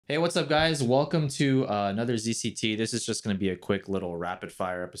Hey, what's up, guys? Welcome to another ZCT. This is just going to be a quick little rapid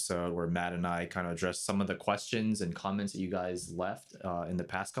fire episode where Matt and I kind of address some of the questions and comments that you guys left in the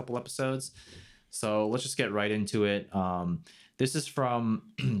past couple episodes. So let's just get right into it. This is from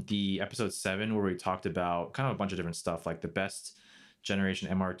the episode 7 where we talked about kind of a bunch of different stuff like the best generation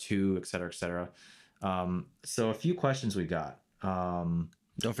MR2, et cetera, et cetera. So a few questions we got. Don't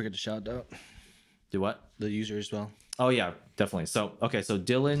forget to shout out Do what? the user as well. Oh yeah, definitely. So okay, so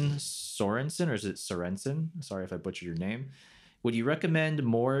Dylan Sorensen, or is it Sorensen? Sorry if I butchered your name. Would you recommend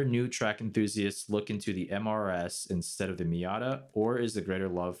more new track enthusiasts look into the MRS instead of the Miata, or is the greater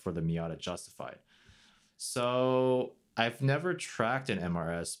love for the Miata justified? So I've never tracked an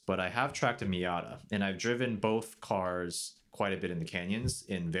MRS, but I have tracked a Miata, and I've driven both cars quite a bit in the canyons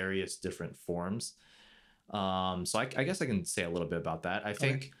in various different forms. So I guess I can say a little bit about that. I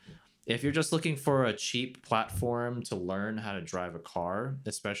think if you're just looking for a cheap platform to learn how to drive a car,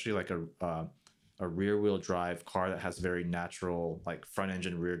 especially like a rear wheel drive car that has very natural like front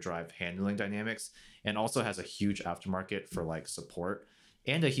engine rear drive handling dynamics and also has a huge aftermarket for like support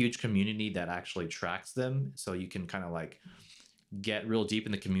and a huge community that actually tracks them, so you can kind of like get real deep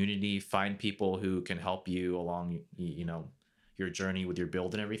in the community, find people who can help you along your journey with your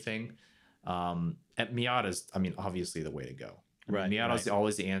build and everything. At Miata's, I mean, obviously the way to go. Right. Miata's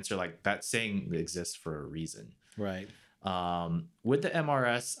always the answer. Like that saying exists for a reason. Right. With the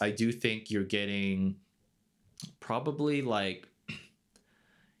MRS, I do think you're getting probably like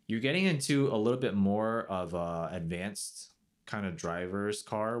you're getting into a little bit more of a advanced kind of driver's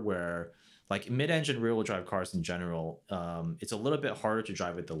car where like mid-engine rear-wheel drive cars in general, it's a little bit harder to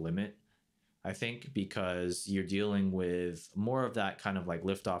drive at the limit, I think, because you're dealing with more of that kind of like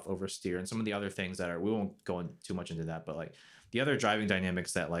lift-off oversteer and some of the other things that are, we won't go too much into that, but like the other driving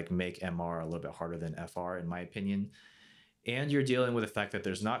dynamics that like make MR a little bit harder than FR, in my opinion. And you're dealing with the fact that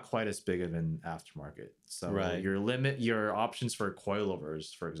there's not quite as big of an aftermarket. So your options for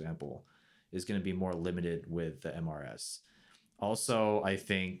coilovers, for example, is going to be more limited with the MRS. Also, I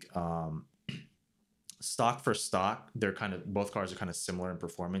think stock for stock, both cars are kind of similar in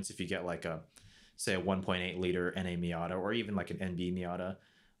performance. If you get like say a 1.8 liter NA Miata or even like an NB Miata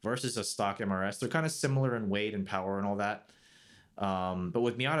versus a stock MRS, they're kind of similar in weight and power and all that. But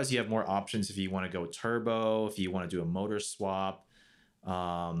with Miatas, you have more options if you want to go turbo, if you want to do a motor swap.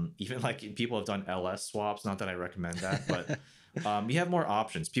 Even like people have done LS swaps. Not that I recommend that, but you have more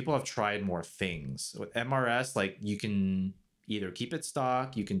options. People have tried more things. With MRS, like you can either keep it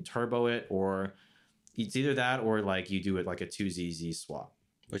stock, you can turbo it, or it's either that or like you do it like a 2ZZ swap,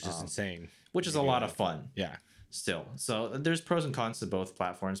 Which is insane. which is a lot of fun. Yeah. Still, so there's pros and cons to both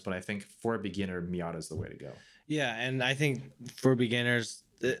platforms, but I think for a beginner, Miata is the way to go. Yeah, and I think for beginners,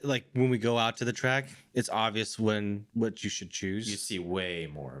 like when we go out to the track, it's obvious what you should choose. You see way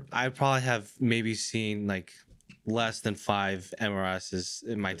more of that. I probably have maybe seen like less than 5 MRSs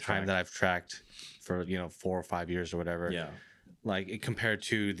in my time that I've tracked for 4 or 5 years or whatever. Yeah. Like compared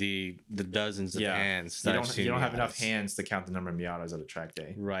to the dozens of hands. You don't have enough hands to count the number of Miatas at a track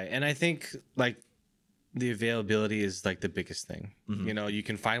day. Right. And I think like the availability is like the biggest thing. Mm-hmm. You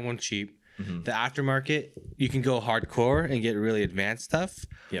can find one cheap. Mm-hmm. The aftermarket, you can go hardcore and get really advanced stuff.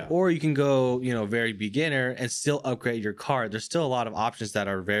 Yeah. Or you can go, very beginner and still upgrade your car. There's still a lot of options that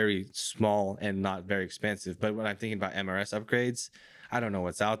are very small and not very expensive. But when I'm thinking about MRS upgrades, I don't know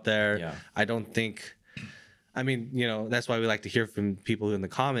what's out there. Yeah. I don't think... I mean, that's why we like to hear from people in the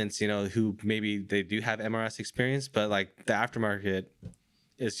comments, who maybe they do have MRS experience, but like the aftermarket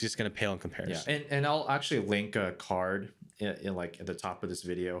is just going to pale in comparison. Yeah, and I'll actually link a card in like at the top of this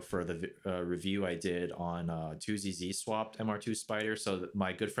video for the review I did on 2ZZ swapped MR2 Spyder. So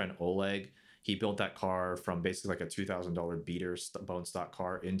my good friend Oleg, he built that car from basically like a $2,000 beater bone stock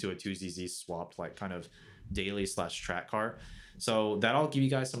car into a 2ZZ swapped like kind of daily / track car. So that'll give you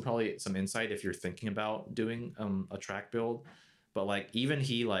guys probably some insight if you're thinking about doing a track build. But like even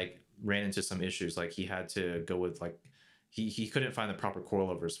he like ran into some issues. Like he had to go with like he couldn't find the proper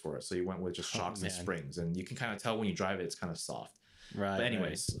coilovers for it, so he went with just shocks and springs, and you can kind of tell when you drive it, it's kind of soft. Right. But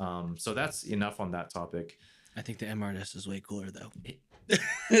anyways, so that's enough on that topic. I think the MRS is way cooler though.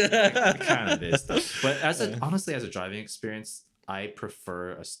 It kind of is though. But honestly, as a driving experience, I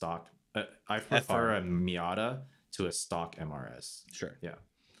prefer a stock. I prefer a Miata to a stock MRS. Sure. Yeah.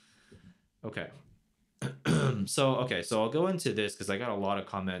 Okay. So I'll go into this because I got a lot of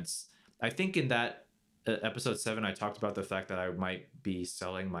comments. I think in that episode 7, I talked about the fact that I might be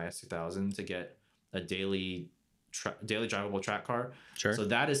selling my S2000 to get a daily drivable track car. Sure. So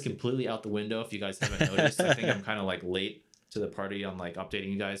that is completely out the window. If you guys haven't noticed, I think I'm kind of like late to the party on like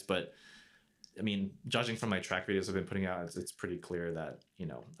updating you guys, but I mean, judging from my track videos I've been putting out, it's pretty clear that, you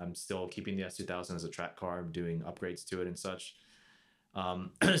know, I'm still keeping the S2000 as a track car. I'm doing upgrades to it and such.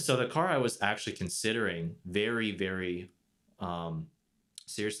 So the car I was actually considering very, very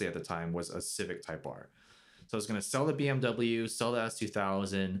seriously at the time was a Civic Type R. So I was going to sell the BMW, sell the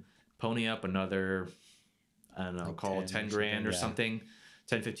S2000, pony up another, I don't know, Like call it 10 grand or something,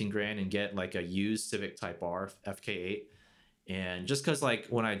 10, 15 grand, and get like a used Civic Type R FK8. And just because, like,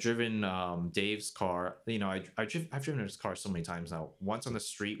 when I driven Dave's car, you know, I've driven his car so many times now. Once on the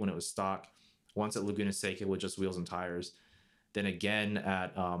street when it was stock, once at Laguna Seca with just wheels and tires, then again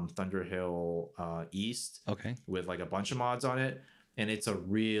at Thunderhill East, Okay. with like a bunch of mods on it. And it's a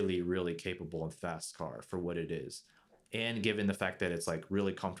really, really capable and fast car for what it is. And given the fact that it's like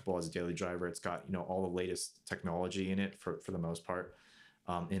really comfortable as a daily driver, it's got, you know, all the latest technology in it for the most part.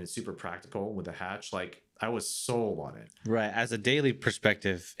 And it's super practical with the hatch. Like, I was sold on it. Right. As a daily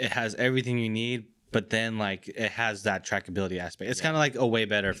perspective, it has everything you need, but then like it has that trackability aspect. It's kind of like a way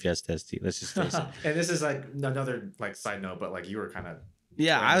better Fiesta ST. Let's just face it. And this is like another like side note, but like you were kind of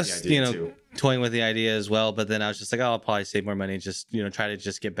I was, toying with the idea as well, but then I was just like, oh, I'll probably save more money, just, try to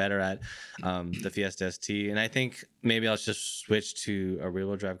just get better at the Fiesta ST. And I think maybe I'll just switch to a rear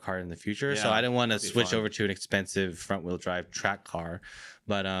wheel drive car in the future. So I didn't want to switch over to an expensive front wheel drive track car.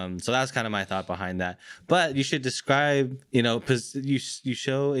 But so that's kind of my thought behind that. But you should describe, because you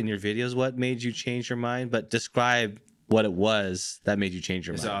show in your videos what made you change your mind, but describe what it was that made you change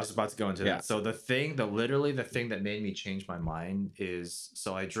your mind. So I was about to go into that. So literally the thing that made me change my mind is,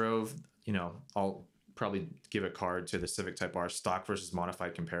 so I drove, I'll probably give a card to the Civic Type R stock versus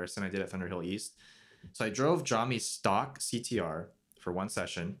modified comparison I did at Thunderhill East. So I drove Jami's stock CTR for one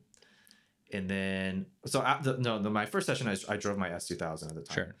session. And then, my first session, I drove my S2000 at the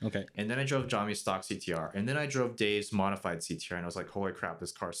time. Sure. Okay. And then I drove Jami's stock CTR. And then I drove Dave's modified CTR. And I was like, holy crap,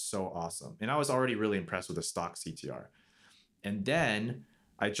 this car's so awesome. And I was already really impressed with the stock CTR. And then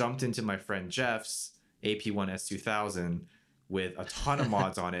I jumped into my friend Jeff's AP1 S2000 with a ton of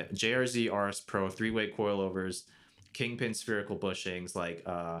mods on it. JRZ RS Pro, 3-way coilovers, Kingpin spherical bushings, like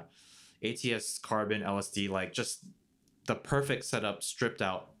ATS carbon LSD, like just the perfect setup, stripped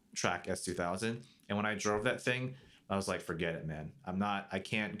out track S2000. And when I drove that thing, I was like, forget it, man. I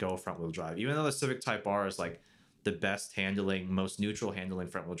can't go front wheel drive. Even though the Civic Type R is like the best handling, most neutral handling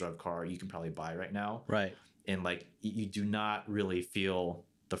front wheel drive car you can probably buy right now. Right. And like, you do not really feel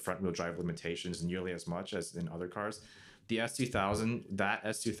the front wheel drive limitations nearly as much as in other cars. The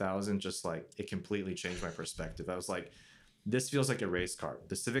S2000, just like, it completely changed my perspective. I was like, this feels like a race car.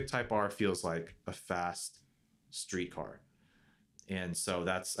 The Civic Type R feels like a fast street car. And so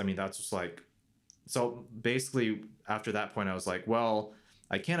that's just like, so basically after that point, I was like, well,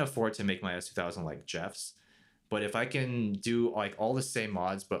 I can't afford to make my S2000 like Jeff's, but if I can do like all the same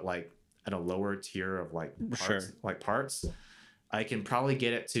mods, but like at a lower tier of like parts, I can probably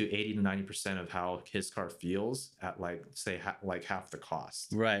get it to 80 to 90% of how his car feels at like, say, like half the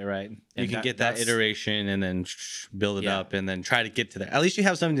cost. Right. You can get that iteration and then build it up and then try to get to that. At least you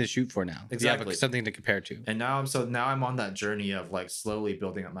have something to shoot for now. Exactly. You have something to compare to. And now I'm on that journey of like slowly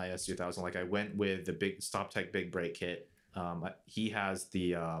building up my S2000. Like, I went with the big StopTech big brake kit. He has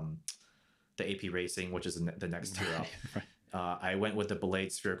the AP Racing, which is the next tier up. Right. I went with the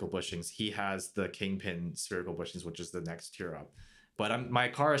Belade spherical bushings. He has the Kingpin spherical bushings, which is the next tier up. But my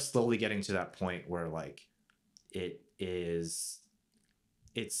car is slowly getting to that point where like it's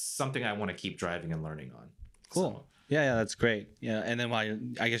something I want to keep driving and learning on. Cool. So, yeah, that's great. Yeah, and then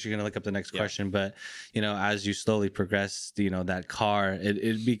I guess you're gonna look up the next question, but as you slowly progress, that car,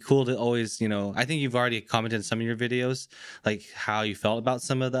 it'd be cool to always, I think you've already commented in some of your videos, like how you felt about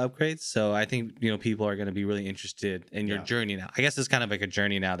some of the upgrades. So I think people are gonna be really interested in your journey now. I guess it's kind of like a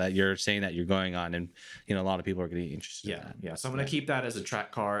journey now that you're saying that you're going on, and a lot of people are gonna be interested. In that. Yeah. So I'm gonna keep that as a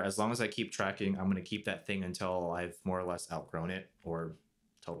track car. As long as I keep tracking, I'm gonna keep that thing until I've more or less outgrown it or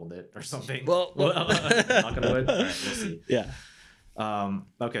totaled it or something. Well knock on wood. All right, we'll see. Yeah.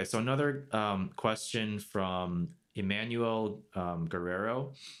 Okay, so another question from Emmanuel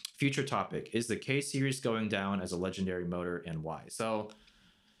Guerrero. Future topic: is the K series going down as a legendary motor, and why? So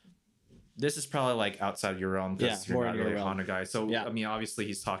this is probably like outside your realm because you're not really a Honda guy. So I mean, obviously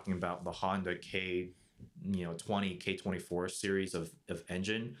he's talking about the Honda K20 K24 series of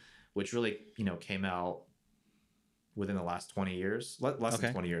engine, which really came out within the last 20 years, less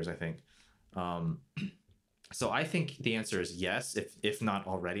than 20 years, I think. So I think the answer is yes, if not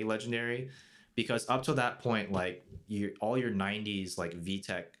already legendary, because up to that point, like all your 90s like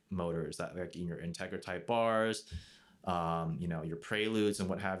VTEC motors that like in your Integra Type bars, your Preludes and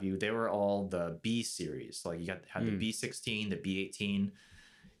what have you, they were all the B series. Like you had the B16, the B18,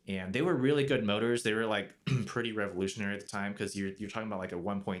 And they were really good motors. They were like pretty revolutionary at the time because you're talking about like a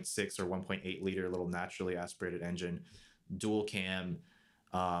 1.6 or 1.8 liter little naturally aspirated engine, dual cam,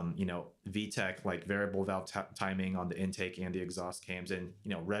 VTEC, like variable valve timing on the intake and the exhaust cams, and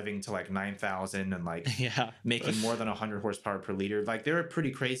revving to like 9,000 and like Yeah. making more than 100 horsepower per liter. Like they were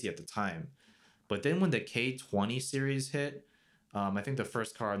pretty crazy at the time. But then when the K20 series hit, I think the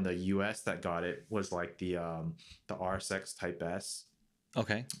first car in the US that got it was like the RSX Type S.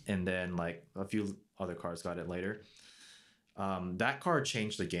 Okay. And then like a few other cars got it later. That car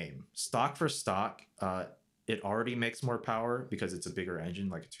changed the game. Stock for stock, it already makes more power because it's a bigger engine,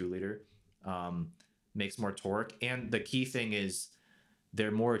 like a 2-liter. Makes more torque. And the key thing is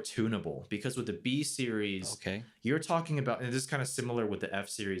they're more tunable because with the B series, Okay. you're talking about, and this is kind of similar with the F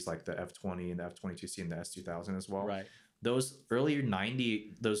series, like the F20 and the F22C and the S2000 as well. Right. Those earlier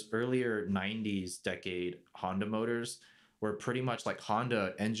 90s decade Honda motors where pretty much like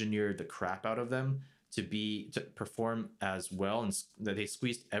Honda engineered the crap out of them to perform as well, and that they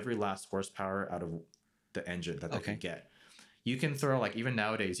squeezed every last horsepower out of the engine that they could get. You can throw, like, even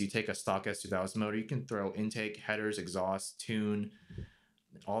nowadays, you take a stock S2000 motor, you can throw intake, headers, exhaust, tune,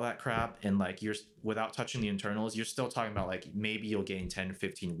 all that crap, and like you're without touching the internals, you're still talking about like maybe you'll gain 10,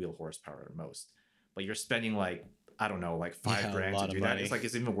 15 wheel horsepower at most, but you're spending like, I don't know, like $5,000 to do that. It's like,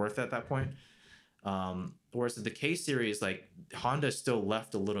 it's even worth it at that point. Whereas the K series, like Honda still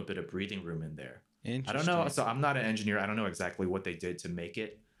left a little bit of breathing room in there. I don't know. So I'm not an engineer. I don't know exactly what they did to make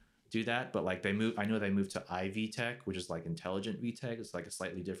it do that, but like I know they moved to iVTEC, which is like intelligent VTEC. It's like a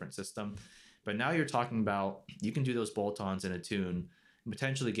slightly different system. But now you're talking about you can do those bolt-ons in a tune and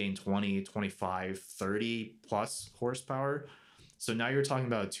potentially gain 20, 25, 30 plus horsepower. So now you're talking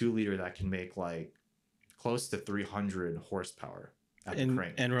about a 2-liter that can make like close to 300 horsepower. And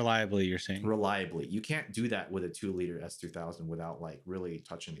reliably, you're saying? Reliably. You can't do that with a 2-liter S2000 without like really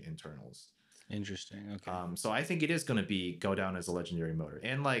touching the internals. Interesting. Okay. So I think it is going to go down as a legendary motor.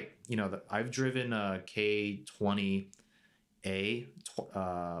 And like, I've driven a K20A,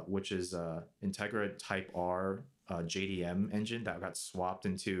 which is a Integra Type R JDM engine that got swapped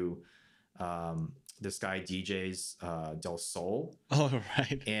into this guy DJ's Del Sol. Oh,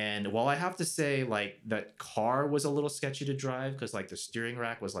 right. And while I have to say, like, that car was a little sketchy to drive because like the steering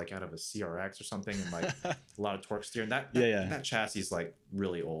rack was like out of a CRX or something, and like a lot of torque steering. That chassis is like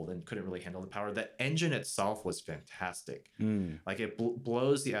really old and couldn't really handle the power. The engine itself was fantastic. Like it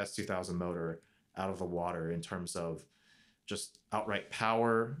blows the S2000 motor out of the water in terms of just outright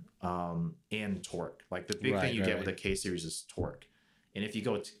power and torque. Like the big thing you get with the K series is torque. And if you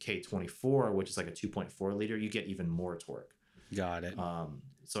go to K24, which is like a 2.4 liter, you get even more torque. Got it.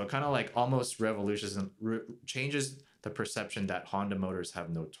 So it kind of like almost changes the perception that Honda motors have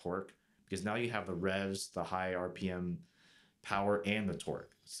no torque, because now you have the revs, the high RPM power, and the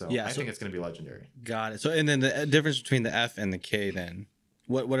torque. So I think it's going to be legendary. Got it. So, and then the difference between the F and the K then?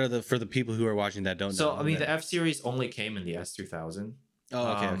 What are for the people who are watching that don't know? So, I mean, the F series only came in the S2000.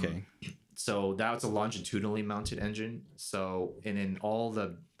 Oh, okay. So that was a longitudinally mounted engine. So, and in all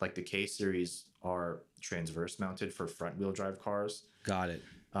the K series are transverse mounted for front wheel drive cars. Got it.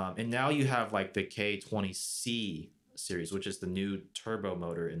 And now you have like the K20C series, which is the new turbo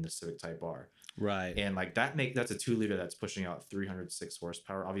motor in the Civic Type R. Right. And like that's a 2-liter that's pushing out 306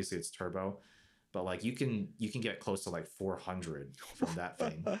 horsepower. Obviously it's turbo, but like you can get close to like 400 from that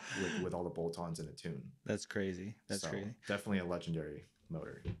thing with all the bolt-ons in a tune. That's crazy. That's crazy. Definitely a legendary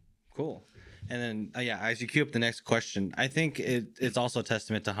motor. Cool. And then as you queue up the next question, I think it's also a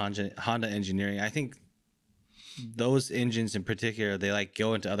testament to Honda engineering. I think those engines in particular, they like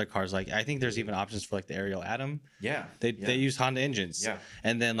go into other cars. Like I think there's even options for like the Ariel Atom. Yeah. They use Honda engines. Yeah.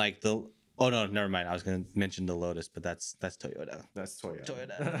 And then like oh no, never mind. I was gonna mention the Lotus, but that's Toyota. That's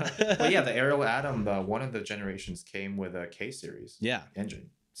Toyota. But yeah, the Ariel Atom, one of the generations came with a K series engine.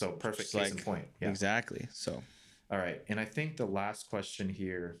 So perfect case in point. Yeah. Exactly. So all right. And I think the last question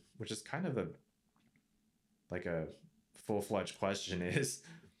here, which is kind of a full-fledged question, is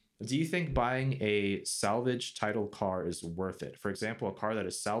do you think buying a salvage title car is worth it? For example, a car that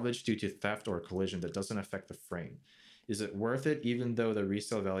is salvaged due to theft or collision that doesn't affect the frame. Is it worth it even though the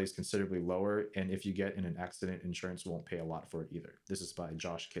resale value is considerably lower? And if you get in an accident, insurance won't pay a lot for it either. This is by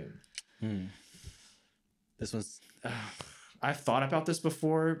Josh Kim. This one's... I've thought about this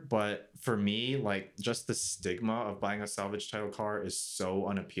before, but for me, like just the stigma of buying a salvage title car is so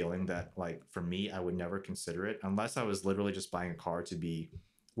unappealing that like for me, I would never consider it unless I was literally just buying a car to be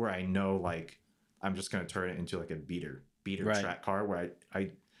where I know like I'm just going to turn it into like a beater track car where I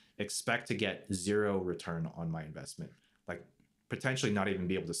expect to get zero return on my investment, like potentially not even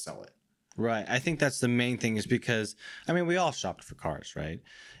be able to sell it. Right. I think that's the main thing is because, I mean, we all shopped for cars, right?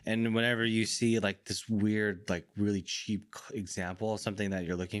 And whenever you see like this weird, like really cheap example of something that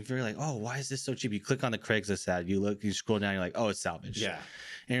you're looking for, you're like, oh, why is this so cheap? You click on the Craigslist ad, you look, you scroll down, you're like, oh, it's salvage. Yeah.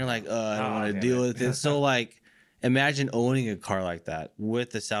 And you're like, I don't Oh, want to damn deal it. with it. So, like, imagine owning a car like that with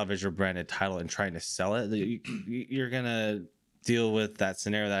the salvage or branded title and trying to sell it. You're going to deal with that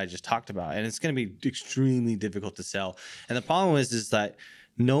scenario that I just talked about. And it's going to be extremely difficult to sell. And the problem is that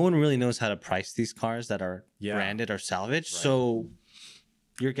no one really knows how to price these cars that are branded or salvaged. Right. So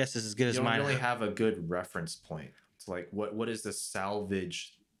your guess is as good as You mine. don't really have a good reference point. It's like, what is the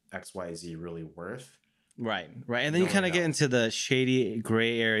salvage XYZ really worth? Right. And then you kind of get into the shady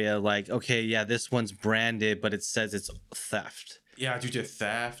gray area. Like, okay, yeah, this one's branded, but it says it's theft. Yeah, due to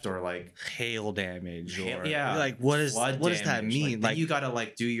theft or like hail damage or like what does that mean? Like you gotta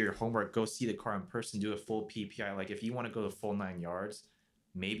like do your homework, go see the car in person, do a full PPI. Like if you want to go the full 9 yards,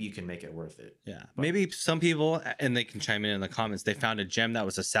 maybe you can make it worth it. Yeah. But maybe some people, and they can chime in the comments, they found a gem that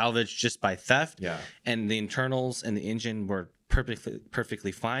was a salvage just by theft. Yeah. And the internals and the engine were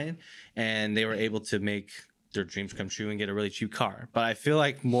perfectly fine. And they were able to make their dreams come true and get a really cheap car. But I feel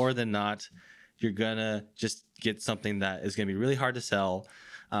like more than not, you're gonna just get something that is gonna be really hard to sell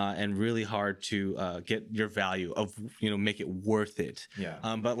and really hard to get your value of, make it worth it. Yeah.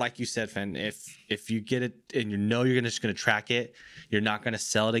 But like you said, Fen, if you get it and you're just gonna track it, you're not gonna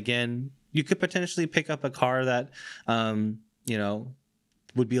sell it again. You could potentially pick up a car that,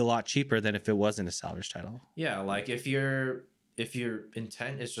 would be a lot cheaper than if it wasn't a salvage title. Yeah, like if your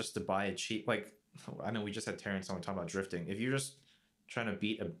intent is just to buy a cheap, like I know we just had Terrence on talking about drifting. If you're just trying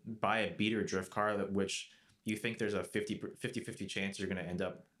to buy a beater drift car which you think there's a 50-50 chance you're going to end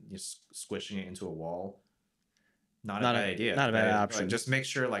up squishing it into a wall, not a bad idea. Not a bad option. Like, just make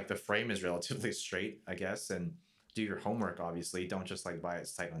sure like the frame is relatively straight, I guess, and do your homework. Obviously, don't just like buy it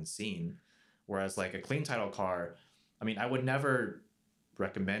sight unseen. Whereas like a clean title car, I mean, I would never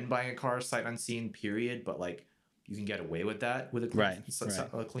recommend buying a car sight unseen, period, but like you can get away with that with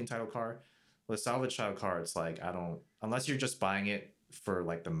a clean title car. With a salvage title car, it's like I don't, unless you're just buying it for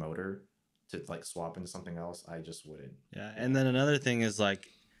like the motor to like swap into something else, I just wouldn't. Yeah. And then another thing is like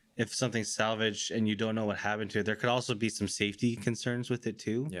if something's salvaged and you don't know what happened to it, there could also be some safety concerns with it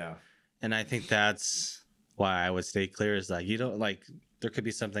too. Yeah. And I think that's why I would stay clear is like you don't like there could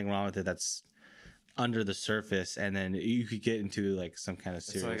be something wrong with it that's under the surface and then you could get into like some kind of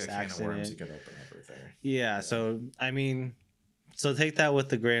serious accident. Can of worms you could open up right there. Yeah. So I mean, so take that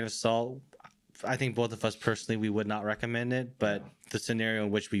with a grain of salt. I think both of us personally, we would not recommend it, but the scenario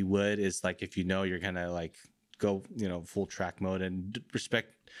in which we would is like if you're gonna like go full track mode and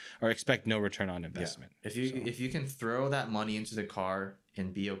expect no return on investment. Yeah. If you can throw that money into the car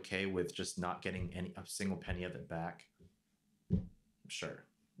and be okay with just not getting a single penny of it back, sure.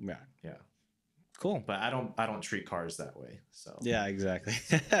 Yeah. Cool. But I don't treat cars that way. So yeah, exactly.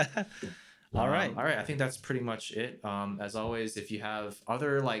 All right. I think that's pretty much it. As always, if you have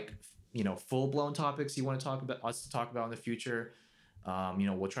other like full-blown topics you want to talk about in the future,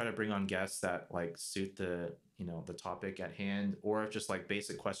 we'll try to bring on guests that like suit the the topic at hand, or just like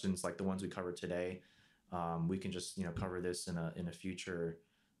basic questions like the ones we covered today. We can just cover this in a future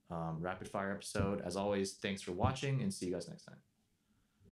rapid fire episode. As always, thanks for watching and see you guys next time.